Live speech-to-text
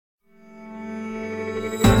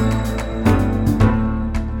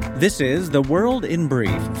This is The World in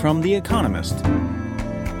Brief from The Economist.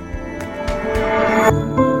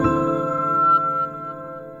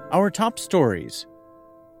 Our top stories.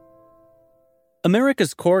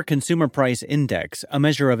 America's Core Consumer Price Index, a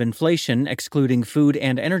measure of inflation excluding food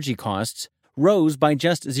and energy costs, rose by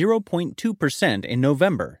just 0.2% in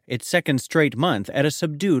November, its second straight month at a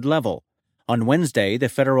subdued level. On Wednesday, the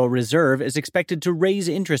Federal Reserve is expected to raise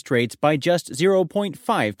interest rates by just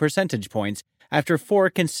 0.5 percentage points after four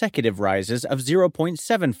consecutive rises of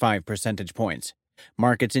 0.75 percentage points.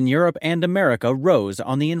 Markets in Europe and America rose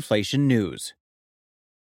on the inflation news.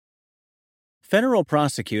 Federal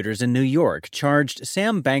prosecutors in New York charged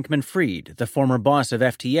Sam Bankman-Fried, the former boss of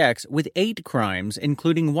FTX, with 8 crimes,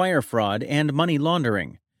 including wire fraud and money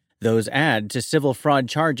laundering. Those add to civil fraud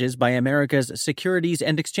charges by America's Securities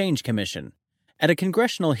and Exchange Commission. At a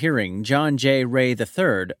congressional hearing, John J. Ray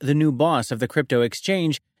III, the new boss of the crypto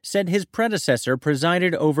exchange, said his predecessor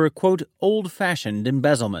presided over, quote, old-fashioned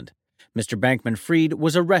embezzlement. Mr. Bankman-Fried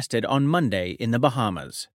was arrested on Monday in the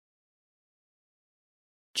Bahamas.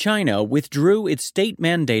 China withdrew its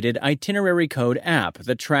state-mandated itinerary code app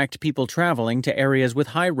that tracked people traveling to areas with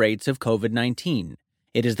high rates of COVID-19.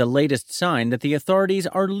 It is the latest sign that the authorities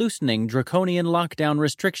are loosening draconian lockdown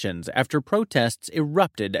restrictions after protests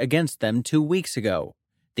erupted against them 2 weeks ago.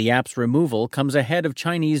 The app's removal comes ahead of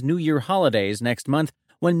Chinese New Year holidays next month,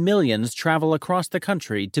 when millions travel across the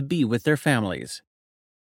country to be with their families.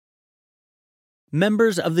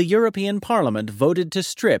 Members of the European Parliament voted to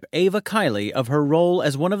strip Eva Kaili of her role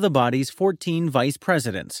as one of the body's 14 vice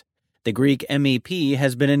presidents. The Greek MEP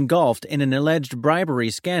has been engulfed in an alleged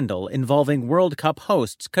bribery scandal involving World Cup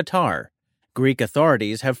hosts Qatar. Greek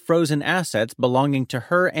authorities have frozen assets belonging to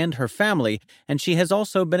her and her family, and she has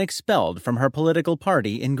also been expelled from her political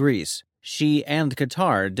party in Greece. She and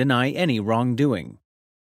Qatar deny any wrongdoing.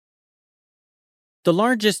 The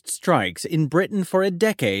largest strikes in Britain for a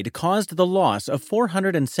decade caused the loss of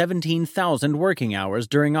 417,000 working hours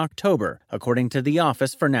during October, according to the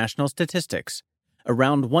Office for National Statistics.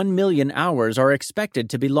 Around 1 million hours are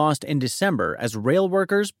expected to be lost in December as rail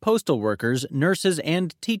workers, postal workers, nurses,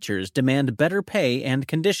 and teachers demand better pay and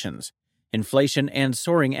conditions. Inflation and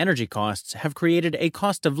soaring energy costs have created a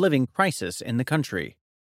cost of living crisis in the country.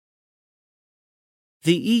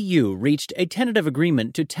 The EU reached a tentative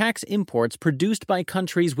agreement to tax imports produced by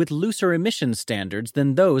countries with looser emissions standards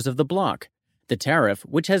than those of the bloc. The tariff,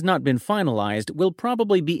 which has not been finalized, will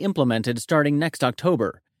probably be implemented starting next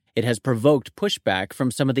October. It has provoked pushback from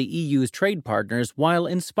some of the EU's trade partners while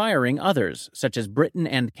inspiring others, such as Britain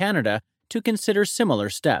and Canada, to consider similar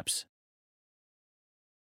steps.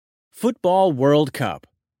 Football World Cup.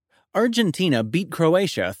 Argentina beat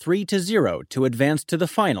Croatia 3-0 to advance to the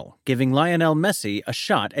final, giving Lionel Messi a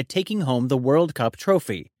shot at taking home the World Cup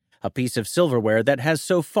trophy, a piece of silverware that has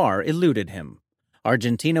so far eluded him.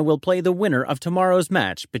 Argentina will play the winner of tomorrow's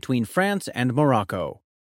match between France and Morocco.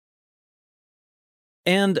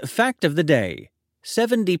 And fact of the day,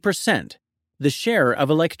 70%, the share of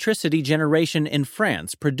electricity generation in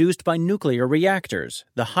France produced by nuclear reactors,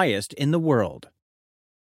 the highest in the world.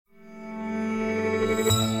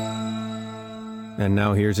 And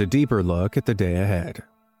now here's a deeper look at the day ahead.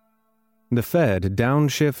 The Fed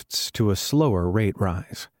downshifts to a slower rate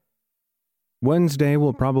rise. Wednesday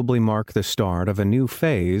will probably mark the start of a new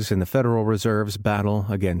phase in the Federal Reserve's battle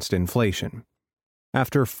against inflation.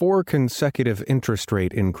 After 4 consecutive interest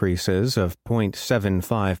rate increases of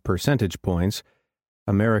 0.75 percentage points,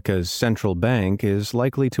 America's central bank is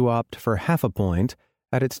likely to opt for half a point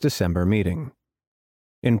at its December meeting.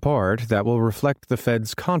 In part, that will reflect the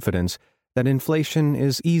Fed's confidence that inflation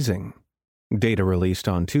is easing. Data released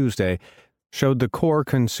on Tuesday showed the core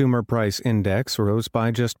consumer price index rose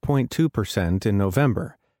by just 0.2% in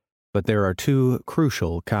November. But there are 2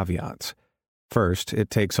 crucial caveats. First, it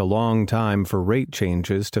takes a long time for rate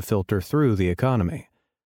changes to filter through the economy.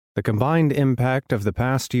 The combined impact of the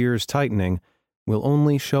past year's tightening will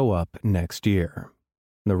only show up next year.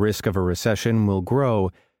 The risk of a recession will grow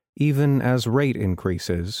even as rate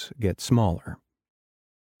increases get smaller.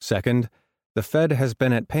 Second, the Fed has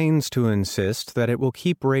been at pains to insist that it will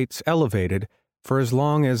keep rates elevated for as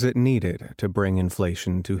long as it needed to bring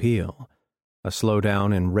inflation to heel. A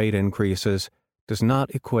slowdown in rate increases does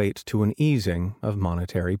not equate to an easing of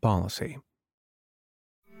monetary policy.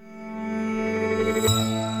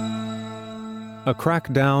 A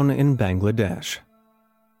crackdown in Bangladesh.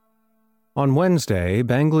 On Wednesday,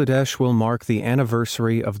 Bangladesh will mark the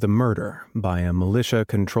anniversary of the murder by a militia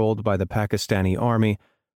controlled by the Pakistani army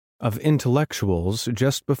of intellectuals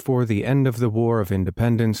just before the end of the War of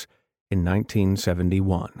Independence in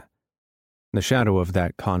 1971. The shadow of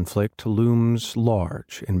that conflict looms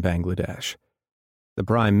large in Bangladesh. The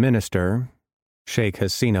Prime Minister, Sheikh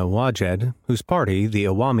Hasina Wajed, whose party, the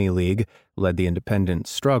Awami League, led the independence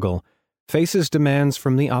struggle, faces demands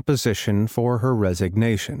from the opposition for her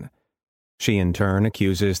resignation. She in turn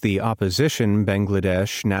accuses the opposition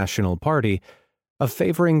Bangladesh National Party of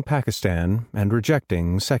favoring Pakistan and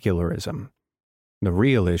rejecting secularism. The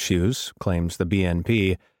real issues, claims the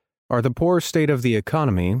BNP, are the poor state of the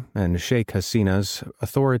economy and Sheikh Hasina's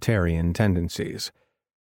authoritarian tendencies.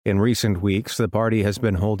 In recent weeks, the party has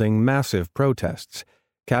been holding massive protests,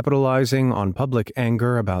 capitalizing on public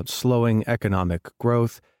anger about slowing economic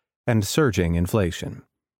growth and surging inflation.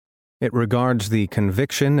 It regards the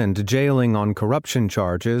conviction and jailing on corruption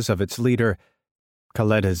charges of its leader,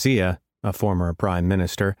 Khaleda Zia, a former prime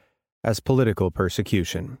minister, as political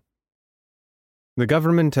persecution. The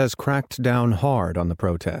government has cracked down hard on the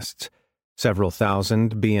protests. Several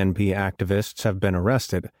thousand BNP activists have been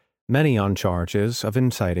arrested, many on charges of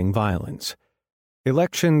inciting violence.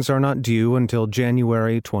 Elections are not due until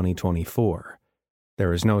January 2024.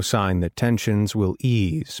 There is no sign that tensions will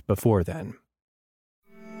ease before then.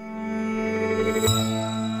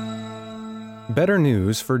 Better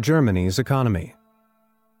news for Germany's economy.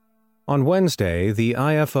 On Wednesday, the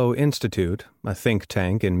IFO Institute, a think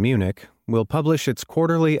tank in Munich, will publish its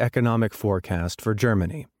quarterly economic forecast for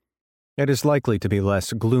Germany. It is likely to be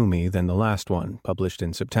less gloomy than the last one, published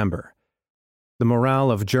in September. The morale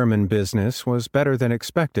of German business was better than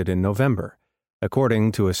expected in November,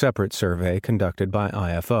 according to a separate survey conducted by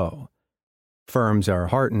IFO. Firms are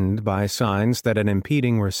heartened by signs that an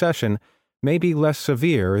impending recession may be less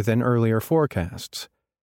severe than earlier forecasts.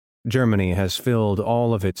 Germany has filled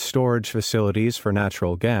all of its storage facilities for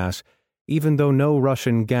natural gas, even though no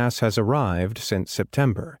Russian gas has arrived since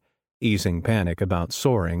September, easing panic about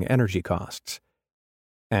soaring energy costs.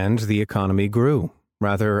 And the economy grew,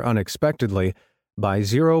 rather unexpectedly, by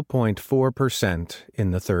 0.4%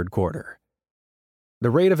 in the third quarter.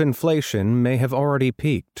 The rate of inflation may have already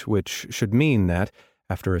peaked, which should mean that,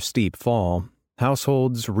 after a steep fall,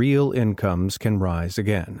 households' real incomes can rise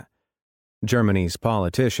again. Germany's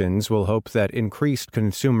politicians will hope that increased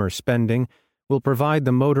consumer spending will provide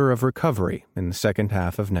the motor of recovery in the second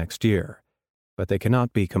half of next year. But they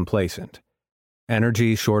cannot be complacent.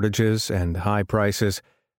 Energy shortages and high prices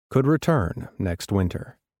could return next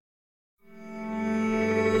winter.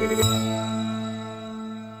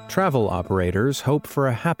 Travel operators hope for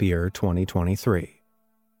a happier 2023.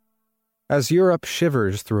 As Europe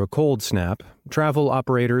shivers through a cold snap, travel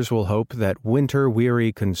operators will hope that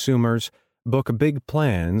winter-weary consumers book big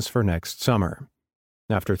plans for next summer.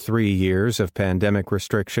 After 3 years of pandemic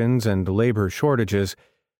restrictions and labor shortages,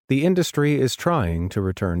 the industry is trying to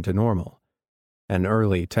return to normal. An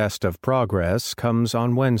early test of progress comes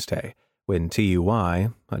on Wednesday, when TUI,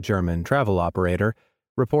 a German travel operator,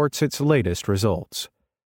 reports its latest results.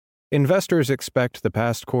 Investors expect the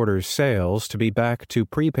past quarter's sales to be back to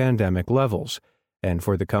pre-pandemic levels, and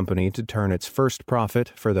for the company to turn its first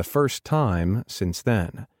profit for the first time since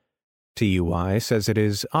then. TUI says it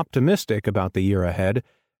is optimistic about the year ahead,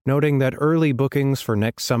 noting that early bookings for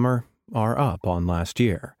next summer are up on last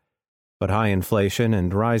year. But high inflation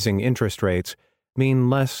and rising interest rates mean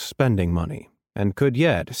less spending money and could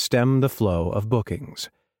yet stem the flow of bookings.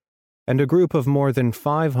 And a group of more than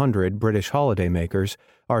 500 British holidaymakers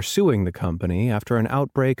are suing the company after an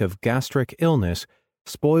outbreak of gastric illness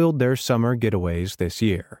spoiled their summer getaways this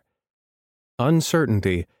year.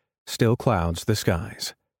 Uncertainty still clouds the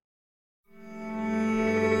skies.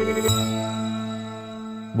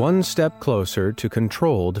 One step closer to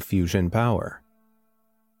controlled fusion power.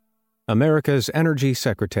 America's Energy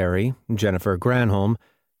Secretary, Jennifer Granholm,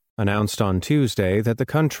 announced on Tuesday that the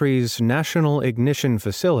country's National Ignition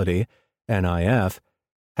Facility, NIF,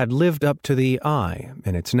 had lived up to the I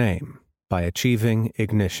in its name by achieving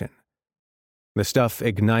ignition. The stuff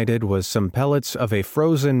ignited was some pellets of a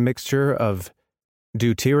frozen mixture of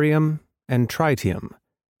deuterium and tritium,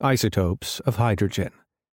 isotopes of hydrogen.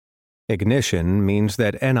 Ignition means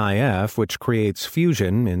that NIF, which creates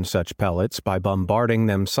fusion in such pellets by bombarding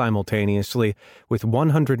them simultaneously with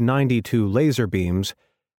 192 laser beams,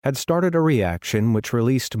 had started a reaction which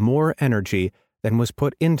released more energy than was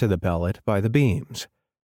put into the pellet by the beams.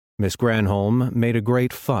 Ms. Granholm made a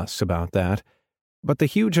great fuss about that, but the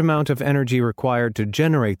huge amount of energy required to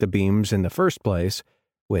generate the beams in the first place,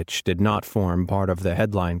 which did not form part of the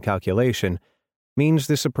headline calculation, means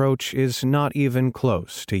this approach is not even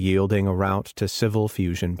close to yielding a route to civil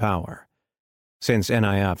fusion power. Since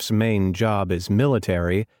NIF's main job is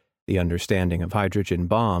military, the understanding of hydrogen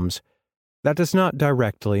bombs, that does not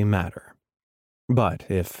directly matter. But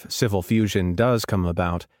if civil fusion does come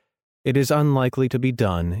about, it is unlikely to be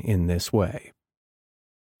done in this way.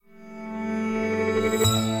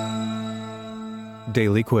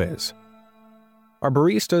 Daily Quiz. Our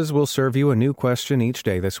baristas will serve you a new question each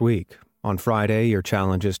day this week. On Friday, your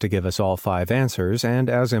challenge is to give us all 5 answers and,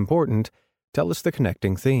 as important, tell us the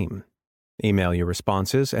connecting theme. Email your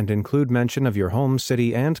responses and include mention of your home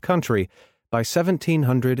city and country by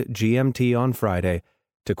 1700 GMT on Friday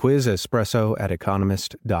to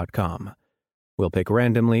quizespresso@economist.com. We'll pick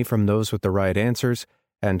randomly from those with the right answers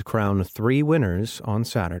and crown 3 winners on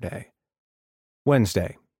Saturday.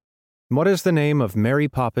 Wednesday. What is the name of Mary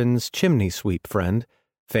Poppins' chimney sweep friend,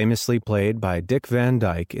 famously played by Dick Van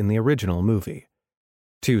Dyke in the original movie?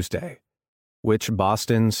 Tuesday. Which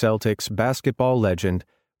Boston Celtics basketball legend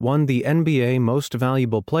won the NBA Most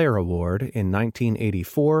Valuable Player Award in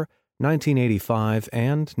 1984, 1985,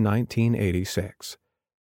 and 1986?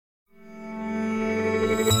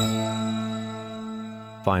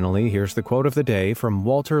 Finally, here's the quote of the day from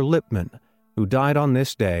Walter Lippmann, who died on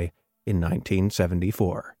this day in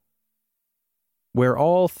 1974. Where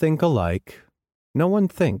all think alike, no one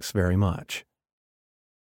thinks very much.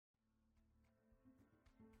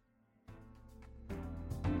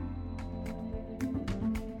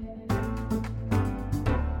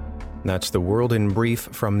 That's The World in Brief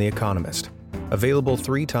from The Economist, available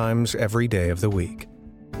 3 times every day of the week.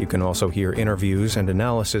 You can also hear interviews and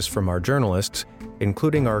analysis from our journalists,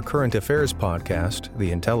 including our current affairs podcast,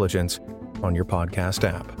 The Intelligence, on your podcast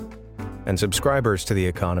app. And subscribers to The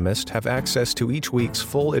Economist have access to each week's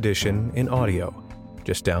full edition in audio.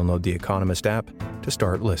 Just download The Economist app to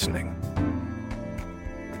start listening.